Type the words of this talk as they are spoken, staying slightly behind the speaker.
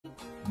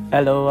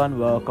Hello and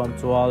welcome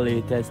to our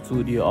latest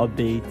studio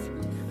update.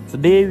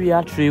 Today we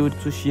are thrilled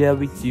to share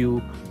with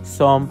you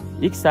some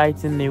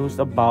exciting news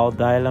about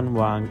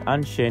Wang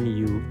and Shen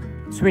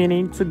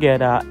twinning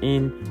together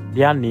in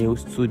their new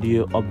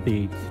studio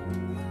update.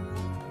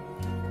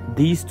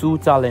 These two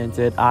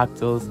talented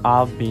actors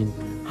have been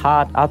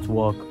hard at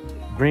work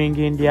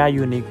bringing their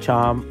unique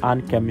charm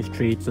and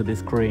chemistry to the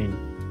screen.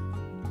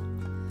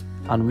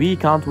 And we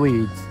can't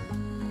wait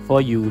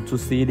for you to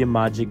see the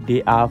magic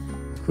they have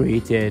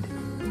created.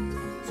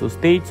 So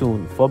stay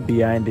tuned for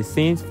behind the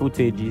scenes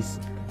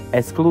footages,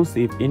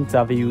 exclusive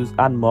interviews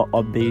and more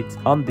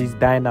updates on this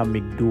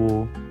dynamic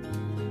duo.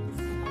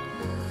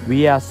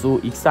 We are so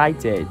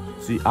excited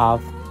to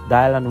have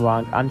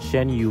Wang and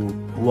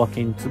Shen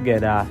working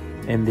together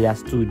in their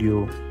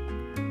studio.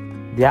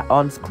 Their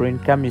on-screen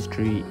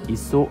chemistry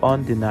is so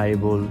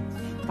undeniable,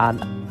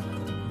 and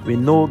we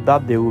know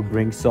that they will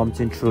bring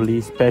something truly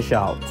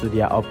special to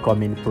their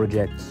upcoming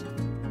projects.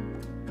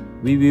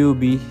 We will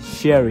be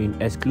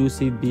sharing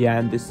exclusive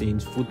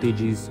behind-the-scenes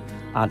footages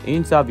and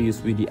interviews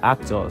with the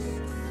actors,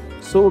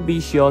 so be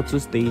sure to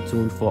stay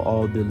tuned for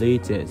all the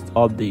latest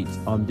updates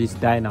on this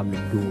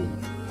dynamic duo.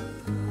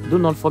 Do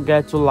not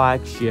forget to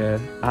like, share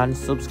and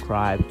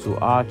subscribe to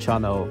our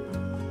channel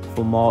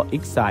for more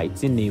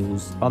exciting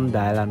news on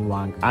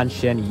Wang and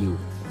Shen.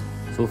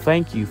 So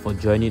thank you for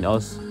joining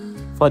us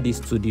for this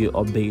studio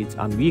update,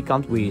 and we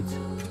can't wait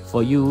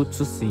for you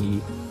to see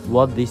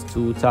what these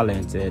two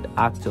talented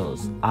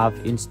actors have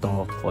in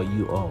store for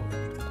you all.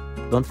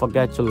 Don't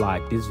forget to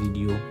like this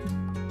video,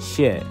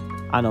 share,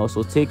 and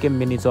also take a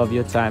minute of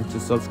your time to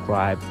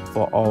subscribe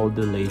for all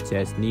the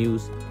latest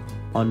news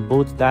on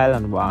both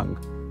Wang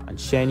and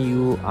Shen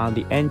and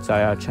the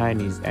entire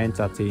Chinese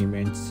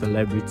entertainment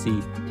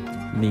celebrity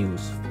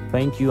news.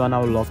 Thank you, and I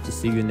would love to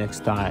see you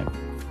next time.